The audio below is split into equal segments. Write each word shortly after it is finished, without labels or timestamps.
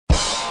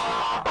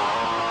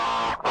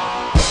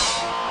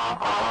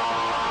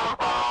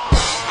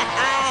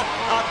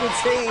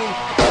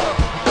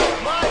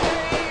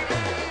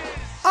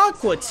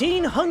Aqua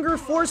Teen Hunger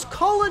Force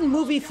call-in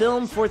movie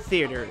film for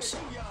theaters.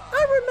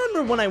 I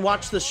remember when I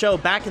watched the show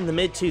back in the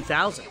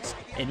mid-2000s.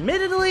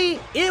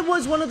 Admittedly, it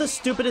was one of the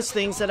stupidest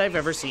things that I've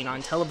ever seen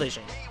on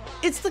television.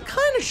 It's the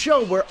kind of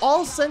show where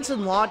all sense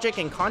and logic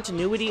and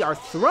continuity are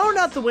thrown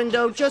out the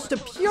window just to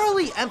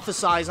purely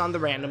emphasize on the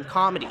random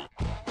comedy.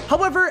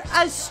 However,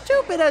 as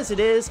stupid as it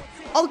is,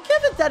 I'll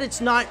give it that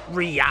it's not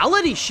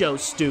reality show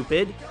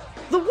stupid.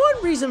 The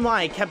one reason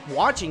why I kept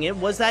watching it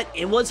was that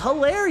it was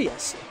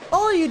hilarious.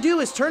 All you do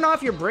is turn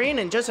off your brain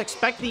and just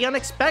expect the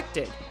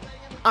unexpected.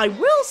 I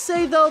will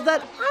say though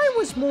that I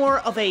was more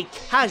of a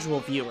casual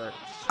viewer.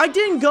 I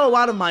didn't go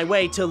out of my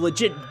way to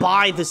legit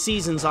buy the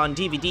seasons on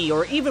DVD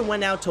or even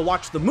went out to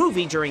watch the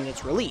movie during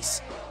its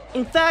release.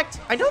 In fact,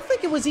 I don't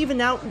think it was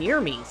even out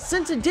near me,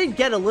 since it did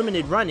get a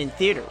limited run in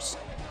theaters.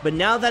 But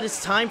now that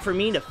it's time for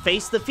me to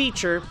face the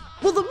feature,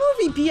 will the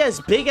movie be as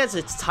big as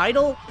its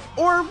title,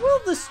 or will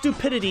the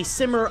stupidity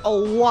simmer a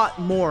lot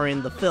more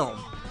in the film?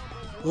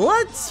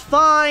 Let's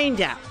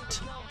find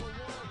out.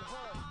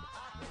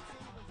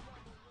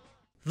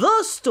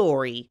 The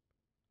story.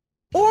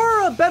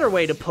 Or a better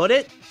way to put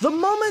it, the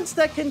moments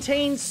that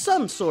contain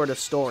some sort of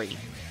story.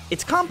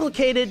 It's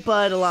complicated,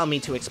 but allow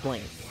me to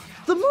explain.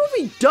 The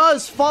movie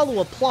does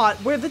follow a plot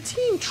where the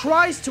team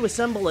tries to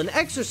assemble an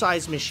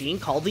exercise machine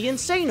called the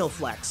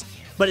Insanoflex,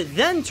 but it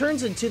then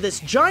turns into this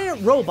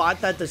giant robot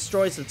that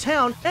destroys the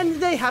town and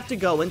they have to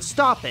go and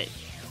stop it.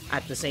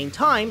 At the same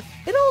time,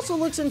 it also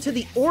looks into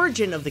the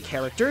origin of the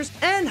characters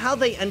and how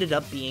they ended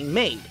up being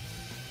made.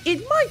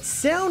 It might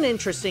sound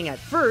interesting at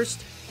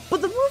first,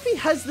 but the movie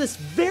has this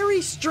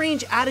very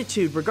strange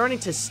attitude regarding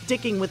to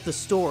sticking with the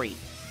story.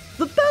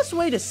 The best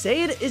way to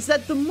say it is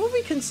that the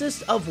movie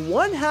consists of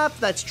one half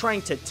that's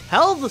trying to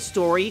tell the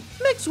story,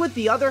 mixed with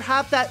the other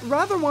half that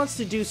rather wants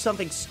to do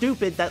something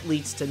stupid that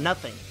leads to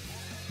nothing.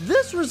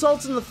 This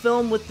results in the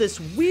film with this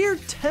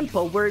weird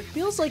tempo where it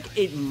feels like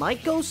it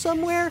might go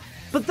somewhere,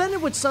 but then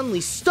it would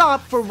suddenly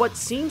stop for what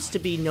seems to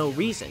be no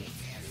reason.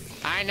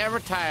 I never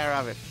tire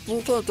of it.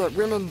 You think that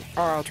women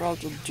are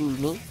attracted to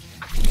me?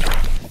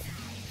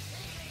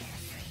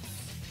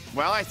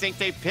 Well, I think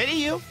they pity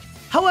you.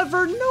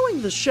 However,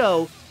 knowing the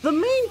show, the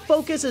main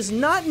focus is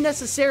not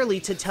necessarily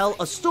to tell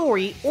a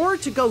story or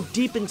to go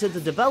deep into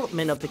the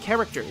development of the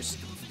characters.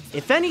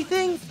 If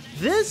anything,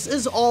 this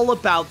is all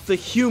about the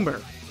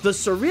humor, the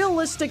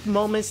surrealistic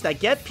moments that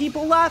get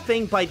people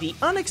laughing by the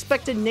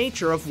unexpected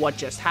nature of what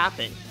just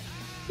happened.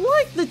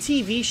 Like the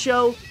TV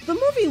show, the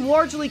movie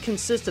largely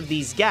consists of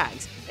these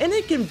gags, and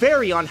it can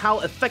vary on how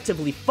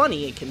effectively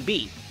funny it can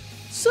be.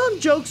 Some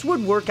jokes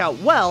would work out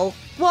well,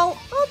 while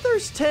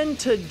others tend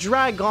to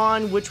drag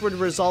on, which would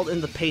result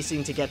in the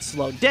pacing to get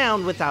slowed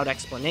down without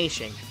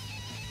explanation.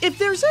 If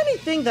there's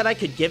anything that I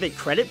could give it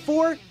credit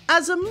for,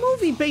 as a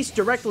movie based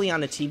directly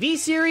on a TV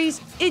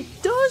series, it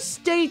does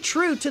stay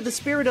true to the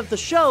spirit of the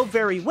show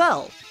very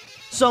well.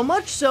 So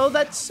much so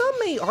that some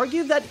may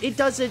argue that it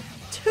does it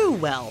too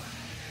well.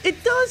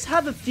 It does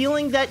have a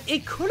feeling that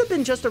it could have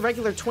been just a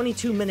regular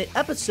 22-minute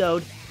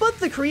episode, but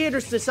the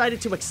creators decided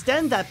to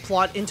extend that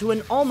plot into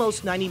an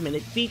almost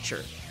 90-minute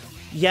feature.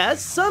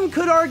 Yes, some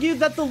could argue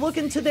that the look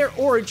into their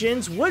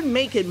origins would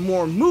make it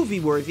more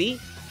movie-worthy,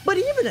 but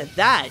even at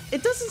that,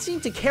 it doesn't seem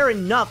to care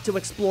enough to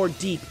explore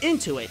deep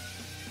into it.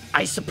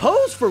 I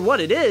suppose for what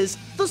it is,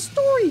 the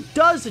story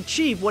does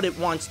achieve what it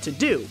wants to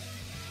do,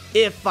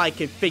 if I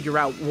could figure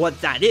out what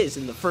that is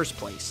in the first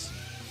place.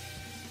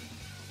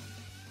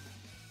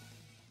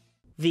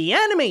 The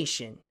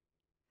animation.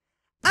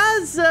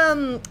 As,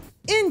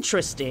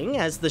 interesting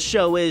as the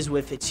show is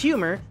with its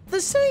humor,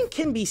 the same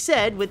can be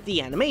said with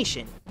the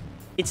animation.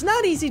 It's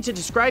not easy to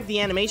describe the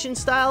animation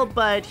style,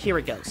 but here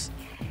it goes.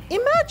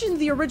 Imagine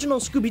the original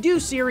Scooby-Doo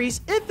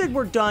series if it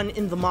were done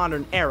in the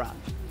modern era.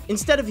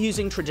 Instead of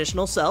using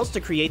traditional cells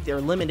to create their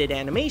limited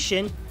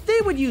animation,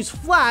 they would use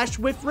Flash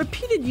with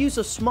repeated use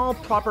of small,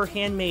 proper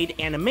handmade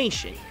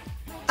animation.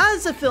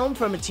 As a film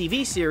from a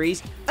TV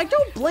series, I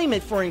don't blame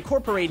it for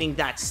incorporating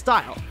that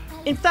style.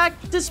 In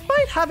fact,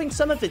 despite having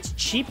some of its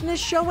cheapness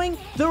showing,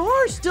 there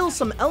are still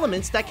some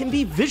elements that can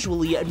be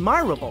visually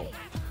admirable.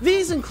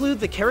 These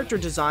include the character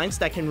designs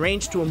that can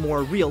range to a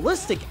more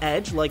realistic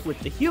edge like with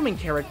the human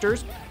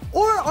characters,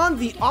 or on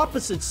the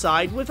opposite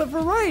side with a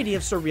variety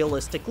of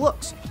surrealistic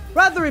looks,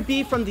 rather it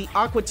be from the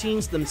Aqua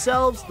Teens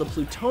themselves, the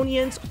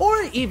Plutonians,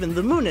 or even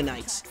the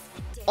Moonanites.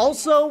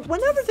 Also,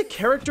 whenever the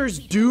characters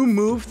do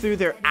move through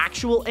their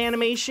actual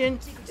animation,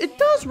 it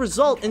does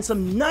result in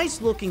some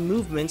nice looking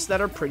movements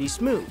that are pretty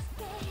smooth.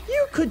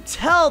 You could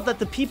tell that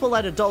the people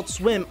at Adult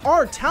Swim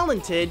are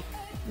talented,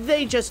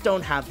 they just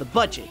don't have the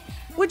budget,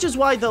 which is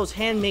why those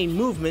handmade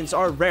movements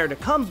are rare to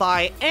come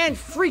by and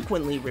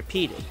frequently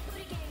repeated.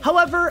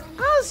 However,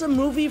 as a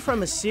movie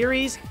from a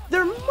series,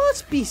 there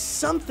must be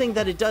something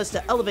that it does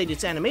to elevate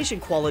its animation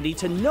quality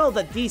to know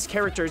that these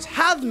characters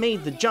have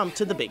made the jump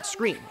to the big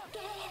screen.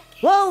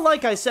 Well,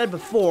 like I said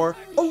before,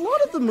 a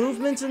lot of the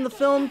movements in the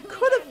film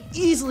could have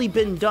easily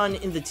been done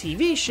in the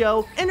TV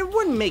show and it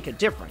wouldn't make a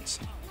difference.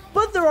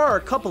 But there are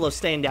a couple of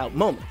standout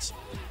moments.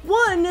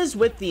 One is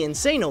with the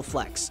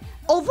Insanoflex.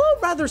 Although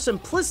rather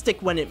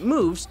simplistic when it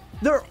moves,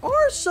 there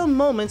are some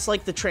moments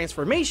like the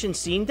transformation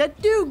scene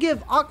that do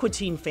give Aqua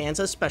Teen fans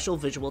a special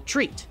visual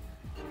treat.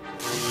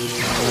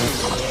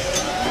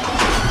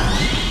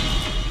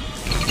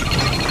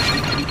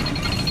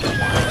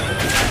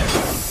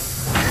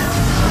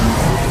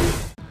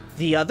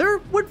 The other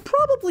would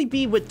probably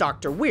be with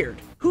Dr.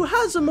 Weird, who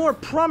has a more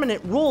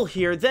prominent role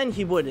here than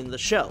he would in the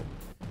show.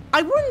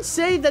 I wouldn't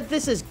say that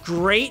this is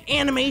great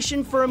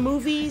animation for a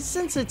movie,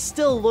 since it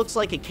still looks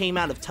like it came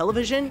out of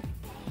television,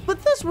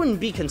 but this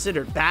wouldn't be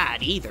considered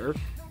bad either.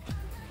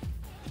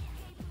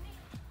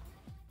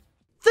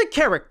 The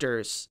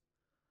characters.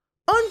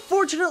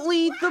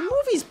 Unfortunately, the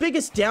movie's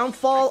biggest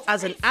downfall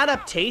as an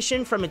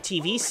adaptation from a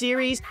TV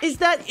series is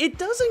that it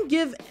doesn't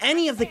give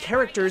any of the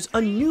characters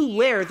a new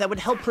layer that would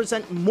help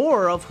present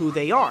more of who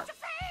they are.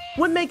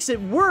 What makes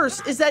it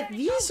worse is that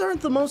these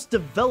aren't the most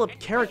developed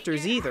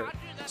characters either.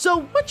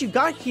 So what you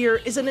got here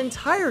is an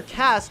entire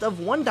cast of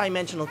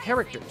one-dimensional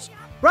characters.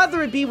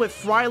 Rather it be with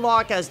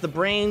Frylock as the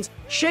brains,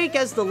 Shake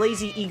as the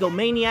lazy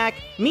egomaniac,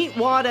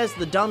 Meatwad as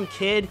the dumb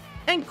kid,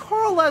 and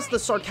Carl as the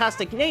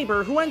sarcastic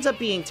neighbor who ends up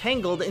being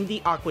tangled in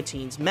the Aqua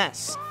Teen's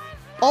mess.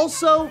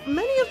 Also,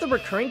 many of the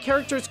recurring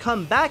characters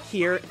come back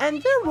here,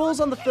 and their roles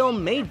on the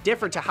film may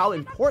differ to how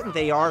important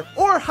they are,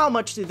 or how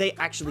much do they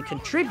actually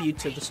contribute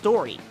to the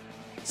story.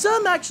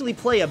 Some actually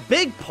play a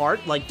big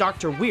part, like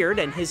Dr. Weird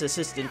and his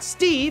assistant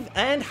Steve,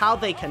 and how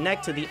they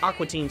connect to the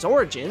Aqua Teen's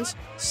origins.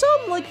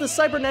 Some, like the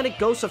cybernetic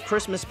ghosts of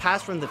Christmas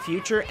Past from the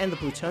future and the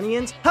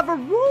Plutonians, have a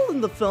role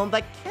in the film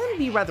that can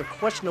be rather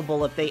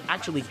questionable if they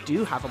actually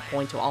do have a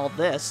point to all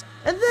this.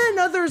 And then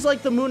others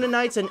like the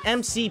Moonanites and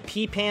MC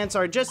P-Pants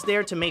are just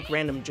there to make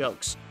random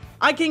jokes.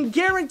 I can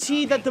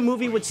guarantee that the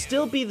movie would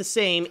still be the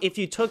same if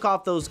you took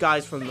off those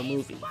guys from the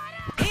movie.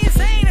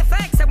 Insane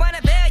effects, I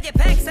wanna build your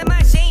pecs, a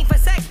machine for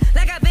sex,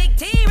 like a big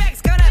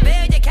T-Rex, gonna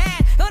build your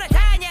cat, gonna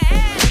tie in your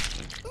head.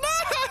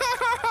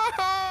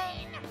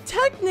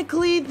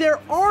 Technically, there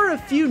are a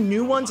few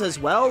new ones as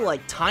well,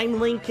 like Time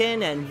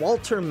Lincoln and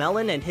Walter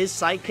Mellon and his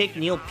sidekick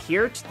Neil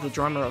Peart, the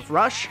drummer of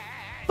Rush.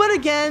 But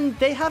again,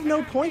 they have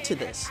no point to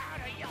this.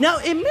 Now,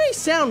 it may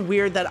sound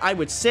weird that I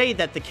would say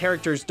that the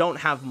characters don't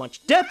have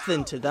much depth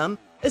into them,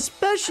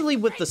 especially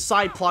with the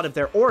side plot of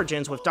their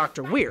origins with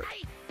Dr. Weird.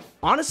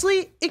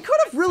 Honestly, it could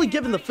have really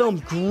given the film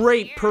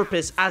great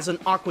purpose as an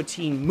Aqua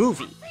Teen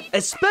movie,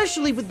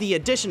 especially with the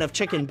addition of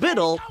Chicken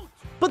Biddle,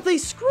 but they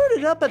screwed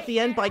it up at the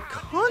end by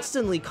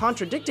constantly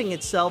contradicting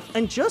itself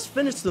and just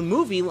finished the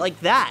movie like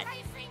that.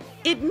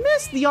 It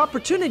missed the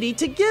opportunity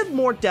to give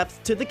more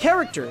depth to the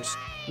characters,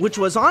 which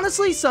was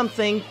honestly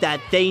something that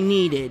they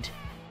needed.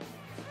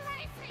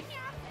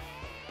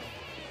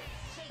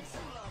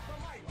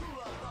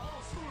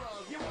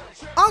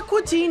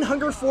 Aqua Teen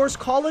Hunger Force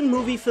call-in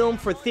movie film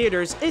for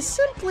theaters is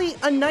simply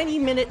a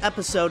 90-minute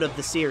episode of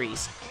the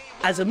series.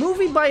 As a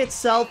movie by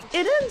itself,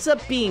 it ends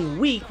up being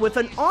weak with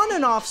an on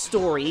and off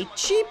story,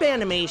 cheap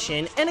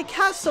animation, and a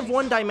cast of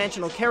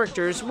one-dimensional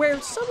characters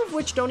where some of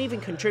which don't even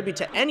contribute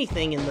to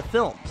anything in the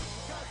film.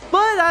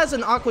 But as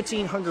an Aqua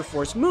Teen Hunger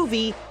Force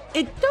movie,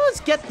 it does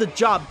get the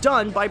job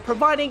done by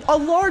providing a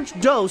large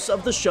dose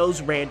of the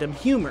show's random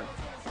humor.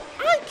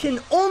 I can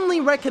only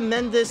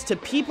recommend this to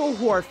people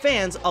who are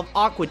fans of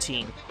Aqua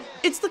Teen.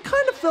 It's the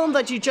kind of film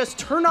that you just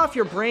turn off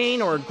your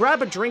brain or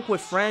grab a drink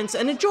with friends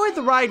and enjoy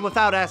the ride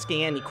without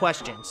asking any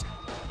questions.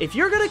 If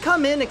you're gonna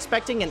come in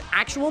expecting an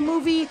actual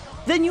movie,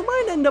 then you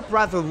might end up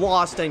rather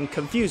lost and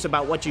confused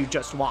about what you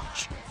just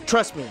watched.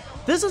 Trust me,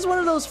 this is one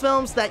of those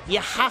films that you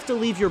have to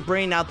leave your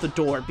brain out the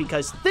door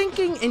because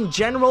thinking in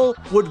general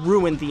would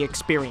ruin the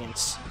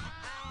experience.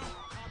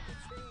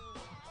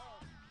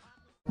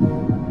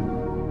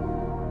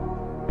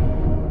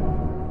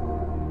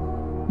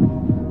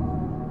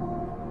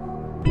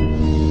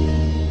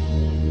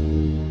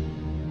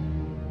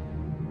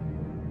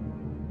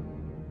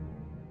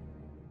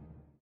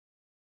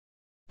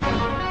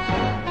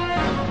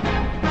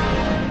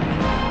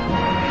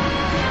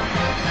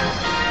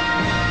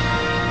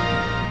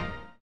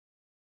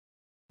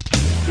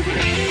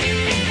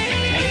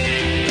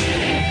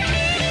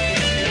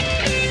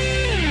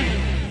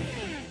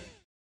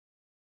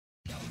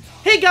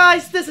 Hey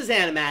guys, this is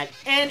AniMat,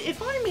 and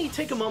if I may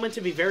take a moment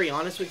to be very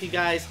honest with you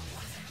guys,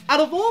 out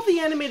of all the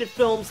animated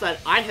films that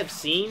I have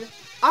seen,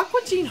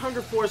 Aqua Teen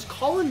Hunger Force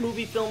call-in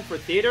movie film for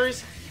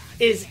theaters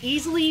is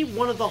easily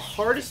one of the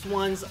hardest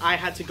ones I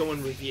had to go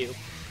and review.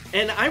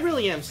 And I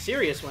really am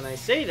serious when I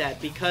say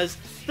that, because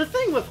the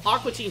thing with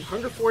Aqua Teen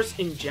Hunger Force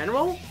in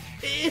general,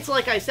 it's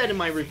like I said in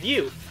my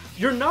review,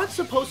 you're not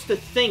supposed to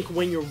think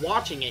when you're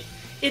watching it.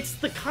 It's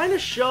the kind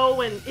of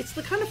show and it's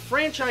the kind of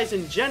franchise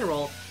in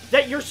general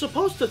that you're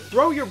supposed to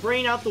throw your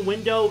brain out the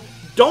window,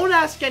 don't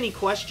ask any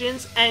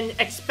questions, and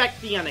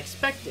expect the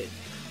unexpected.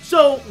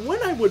 So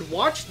when I would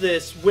watch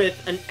this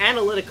with an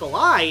analytical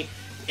eye,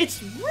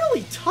 it's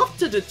really tough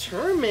to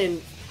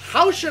determine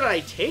how should I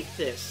take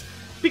this,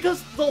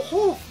 because the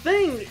whole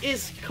thing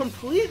is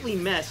completely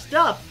messed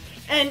up,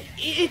 and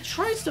it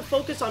tries to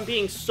focus on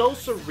being so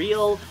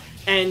surreal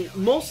and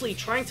mostly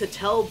trying to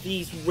tell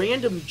these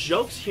random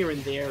jokes here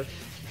and there,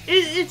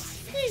 it's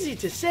easy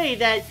to say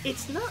that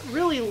it's not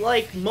really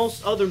like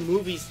most other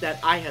movies that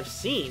I have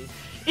seen.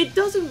 It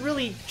doesn't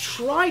really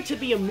try to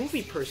be a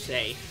movie per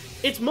se.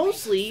 It's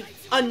mostly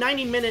a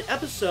 90-minute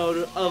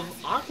episode of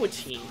Aqua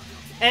Teen.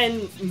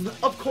 And,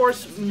 of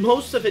course,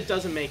 most of it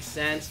doesn't make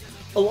sense.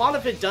 A lot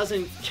of it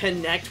doesn't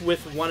connect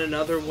with one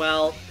another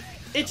well.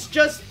 It's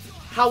just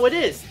how it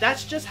is.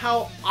 That's just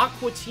how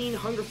Aqua Teen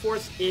Hunger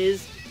Force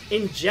is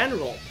in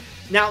general.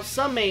 Now,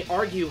 some may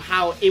argue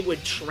how it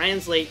would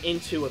translate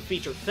into a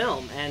feature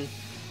film, and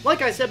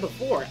like I said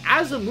before,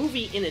 as a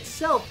movie in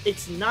itself,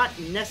 it's not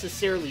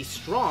necessarily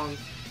strong,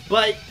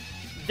 but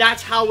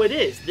that's how it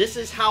is. This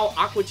is how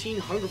Aqua Teen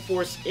Hunger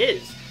Force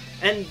is.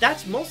 And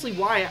that's mostly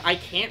why I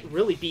can't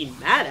really be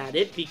mad at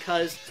it,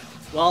 because,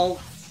 well,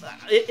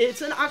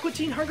 it's an Aqua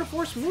Teen Hunger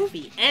Force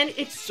movie, and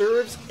it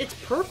serves its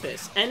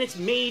purpose, and it's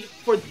made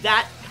for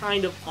that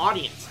kind of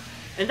audience.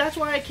 And that's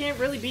why I can't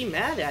really be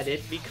mad at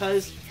it,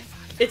 because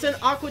it's an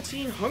Aqua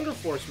Teen Hunger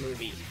Force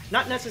movie.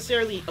 Not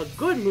necessarily a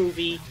good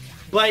movie,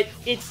 but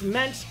it's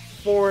meant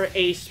for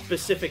a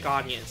specific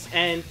audience.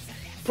 And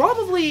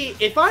probably,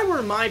 if I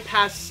were my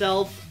past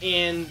self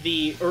in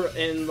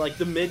like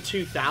the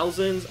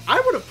mid-2000s,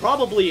 I would have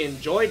probably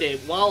enjoyed it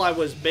while I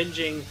was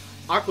binging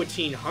Aqua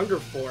Teen Hunger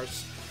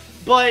Force.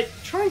 But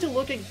trying to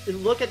look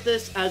at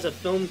this as a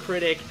film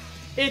critic,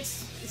 it's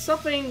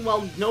something,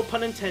 well, no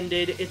pun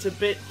intended, it's a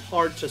bit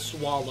hard to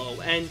swallow.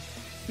 And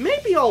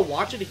maybe I'll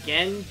watch it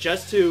again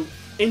just to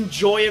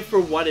enjoy it for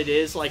what it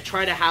is, like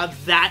try to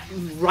have that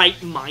right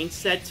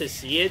mindset to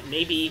see it,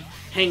 maybe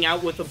hang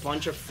out with a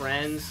bunch of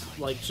friends,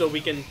 like so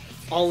we can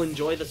all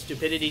enjoy the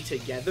stupidity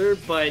together.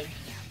 But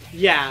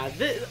yeah,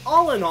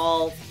 all in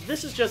all,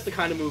 this is just the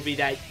kind of movie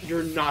that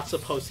you're not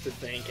supposed to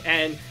think,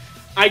 and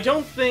I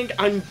don't think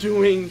I'm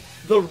doing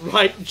the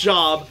right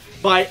job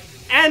by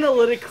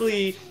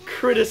analytically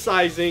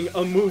criticizing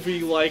a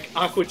movie like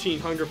Aqua Teen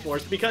Hunger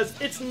Force, because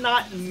it's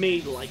not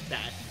made like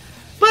that.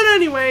 But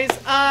anyways,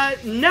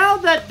 now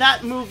that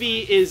that movie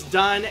is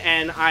done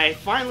and I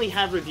finally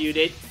have reviewed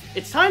it,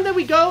 it's time that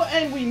we go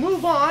and we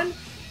move on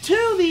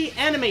to the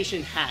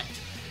animation hat.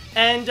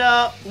 And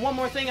one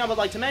more thing I would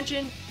like to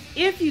mention,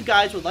 if you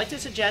guys would like to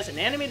suggest an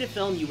animated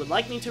film you would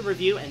like me to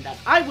review and that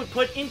I would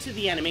put into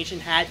the animation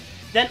hat,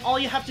 then all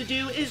you have to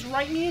do is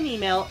write me an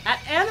email at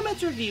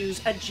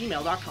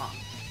animatsreviews@gmail.com.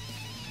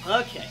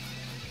 Okay,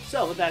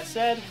 so with that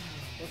said,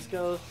 let's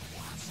go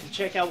and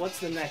check out what's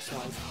the next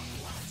one.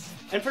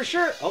 And for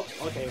sure, oh,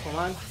 okay, hold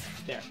on.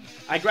 There.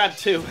 I grabbed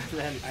two, and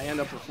then I end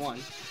up with one.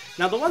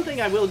 Now, the one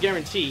thing I will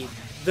guarantee,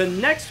 the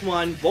next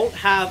one won't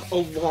have a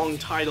long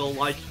title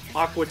like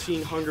Aqua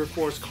Teen Hunger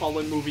Force: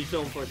 movie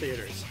film for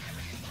theaters.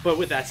 But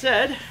with that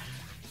said,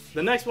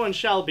 the next one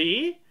shall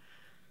be...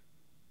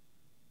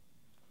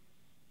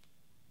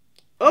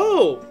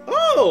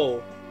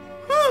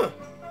 Huh.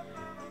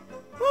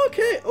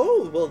 Okay,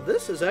 well,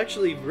 this is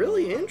actually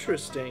really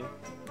interesting.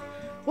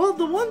 Well,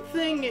 the one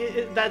thing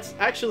that's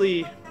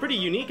actually pretty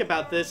unique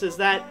about this is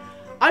that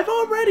I've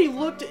already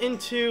looked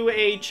into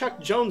a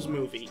Chuck Jones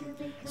movie.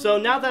 So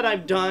now that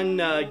I've done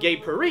Gay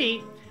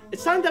Paris,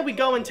 it's time that we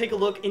go and take a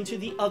look into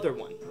the other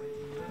one.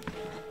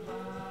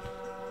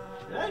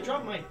 Did I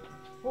drop my...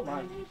 Hold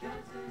on.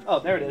 Oh,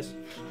 there it is.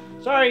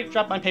 Sorry,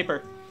 dropped my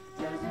paper.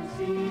 Doesn't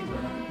see the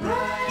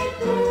bright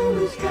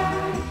blue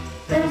sky.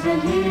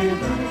 Doesn't hear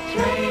the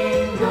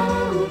train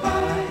go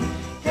by.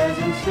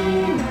 Doesn't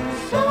sing a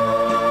song.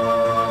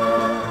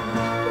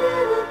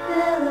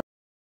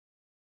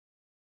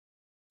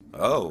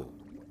 Oh.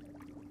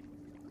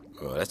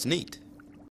 Well, that's neat.